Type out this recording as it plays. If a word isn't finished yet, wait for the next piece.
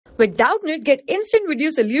With Doubtnut, get instant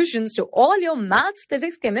video solutions to all your maths,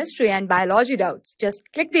 physics, chemistry, and biology doubts. Just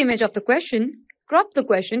click the image of the question, crop the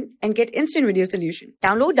question, and get instant video solution.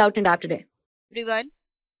 Download Doubtnut app today. Everyone,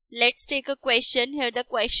 let's take a question. Here the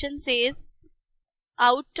question says,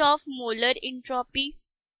 out of molar entropy,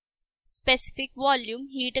 specific volume,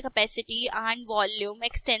 heat capacity, and volume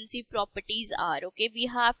extensive properties are. Okay, we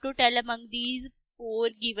have to tell among these four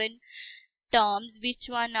given terms which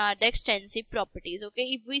one are the extensive properties. Okay,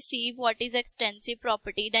 if we see what is extensive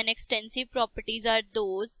property, then extensive properties are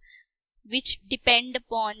those which depend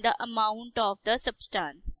upon the amount of the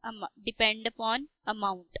substance. Depend upon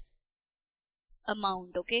amount.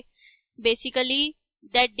 Okay, basically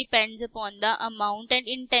that depends upon the amount, and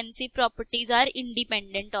intensive properties are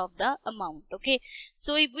independent of the amount. Okay,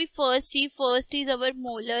 so if we first see, first is our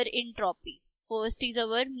molar entropy.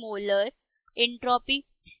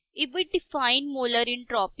 If we define molar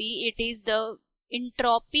entropy, it is the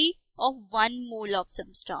entropy of 1 mole of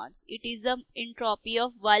substance. It is the entropy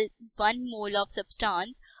of 1 mole of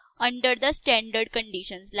substance under the standard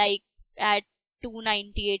conditions, like at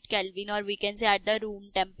 298 Kelvin, or we can say at the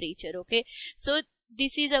room temperature. Okay, so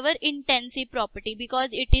this is our intensive property because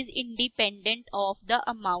it is independent of the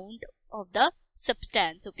amount of the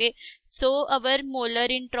substance. Okay, so our molar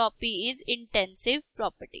entropy is intensive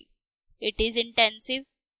property. It is intensive.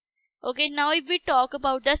 Okay, now if we talk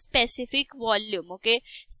about the specific volume, okay,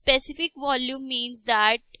 specific volume means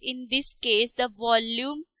that in this case the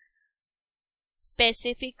volume,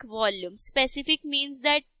 specific means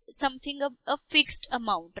that something of a fixed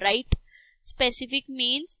amount, right? Specific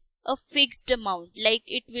means a fixed amount, like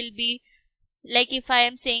it will be, like if I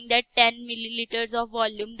am saying that 10 milliliters of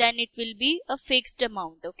volume, then it will be a fixed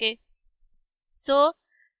amount. Okay, so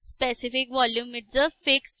specific volume, it's a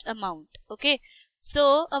fixed amount. Okay,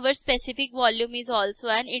 so our specific volume is also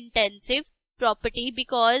an intensive property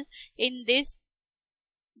because in this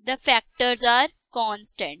the factors are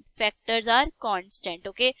constant.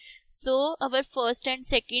 Okay, so our first and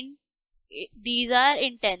second, these are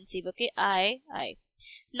intensive. Okay, I.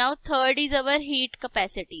 Now third is our heat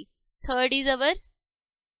capacity.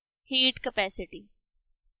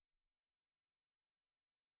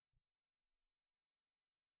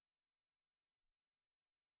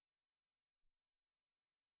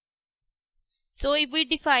 So if we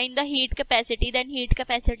define the heat capacity, then heat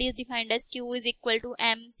capacity is defined as Q is equal to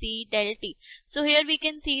mc del T. So here we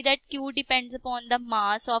can see that Q depends upon the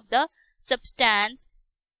mass of the substance.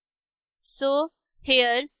 So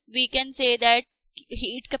here we can say that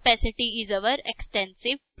heat capacity is our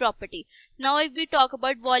extensive property. Now if we talk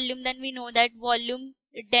about volume, then we know that volume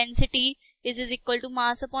density is equal to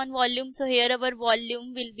mass upon volume. So here our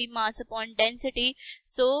volume will be mass upon density.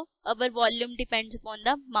 So our volume depends upon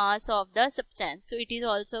the mass of the substance. So it is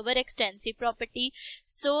also our extensive property.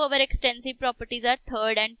 So our extensive properties are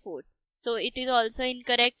third and fourth. So it is also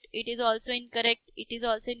incorrect, and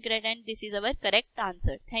this is our correct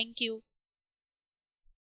answer. Thank you.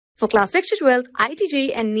 For class 6 to 12, IIT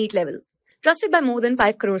JEE and NEET level. Trusted by more than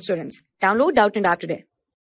 5 crore students. Download Doubtnut app today.